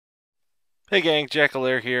Hey gang,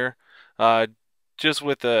 Jackalair here. Uh, just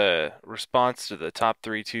with a response to the Top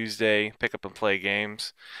 3 Tuesday pick up and play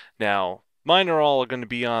games. Now, mine are all going to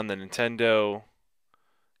be on the Nintendo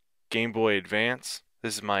Game Boy Advance.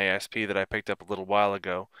 This is my SP that I picked up a little while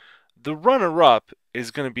ago. The runner-up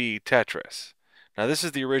is going to be Tetris. Now, this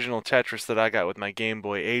is the original Tetris that I got with my Game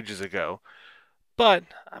Boy ages ago, but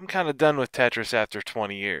I'm kind of done with Tetris after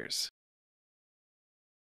 20 years.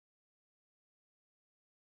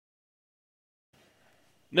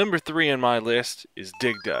 Number 3 on my list is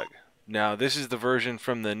Dig Dug. Now, this is the version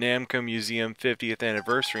from the Namco Museum 50th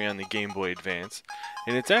anniversary on the Game Boy Advance,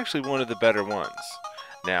 and it's actually one of the better ones.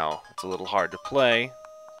 Now, it's a little hard to play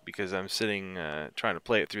because I'm sitting trying to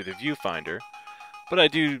play it through the viewfinder, but I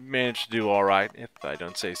do manage to do alright if I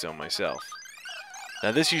don't say so myself.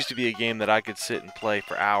 Now, this used to be a game that I could sit and play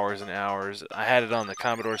for hours and hours. I had it on the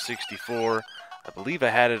Commodore 64, I believe I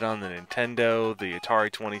had it on the Nintendo, the Atari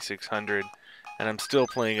 2600, and I'm still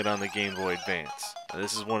playing it on the Game Boy Advance. Now,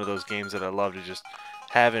 this is one of those games that I love to just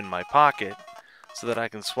have in my pocket so that I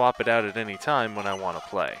can swap it out at any time when I want to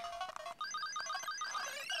play.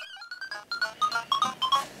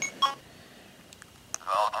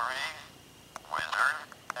 Valkyrie, Wizard,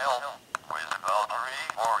 Elf, Wizard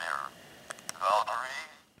Valkyrie, Warrior, Valkyrie.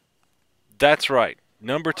 That's right.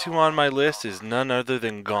 Number 2 on my list is none other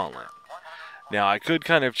than Gauntlet. Now, I could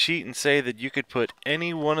kind of cheat and say that you could put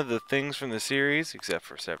any one of the things from the series, except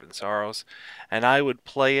for Seven Sorrows, and I would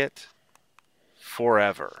play it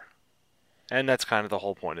forever. And that's kind of the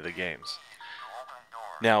whole point of the games.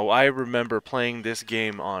 Now, I remember playing this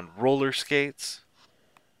game on roller skates.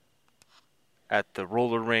 At the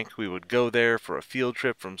roller rink, we would go there for a field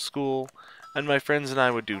trip from school, and my friends and I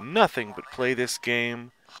would do nothing but play this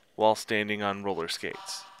game while standing on roller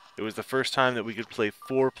skates. It was the first time that we could play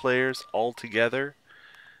 4 players all together,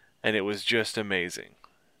 and it was just amazing.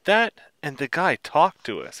 That, and the guy talked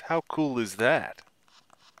to us. How cool is that?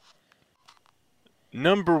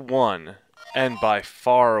 Number 1, and by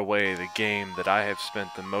far away the game that I have spent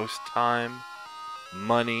the most time,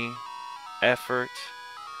 money, effort,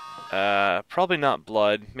 probably not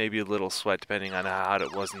blood, maybe a little sweat depending on how hot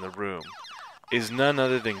it was in the room, is none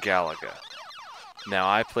other than Galaga. Now,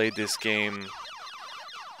 I played this game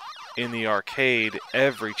in the arcade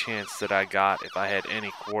every chance that I got if I had any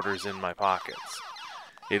quarters in my pockets.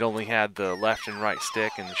 It only had the left and right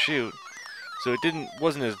stick and the shoot, so it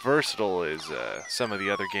wasn't as versatile as some of the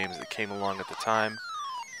other games that came along at the time,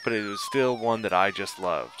 but it was still one that I just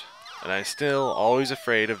loved, and I'm still always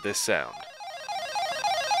afraid of this sound.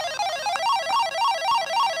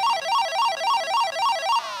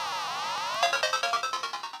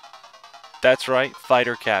 That's right,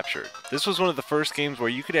 fighter captured. This was one of the first games where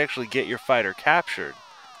you could actually get your fighter captured,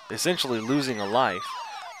 essentially losing a life,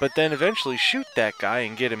 but then eventually shoot that guy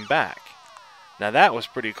and get him back. Now that was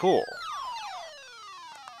pretty cool.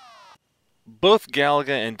 Both Galaga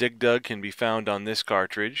and Dig Dug can be found on this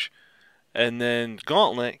cartridge, and then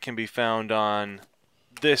Gauntlet can be found on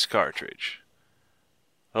this cartridge.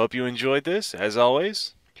 Hope you enjoyed this. As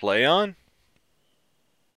always, play on!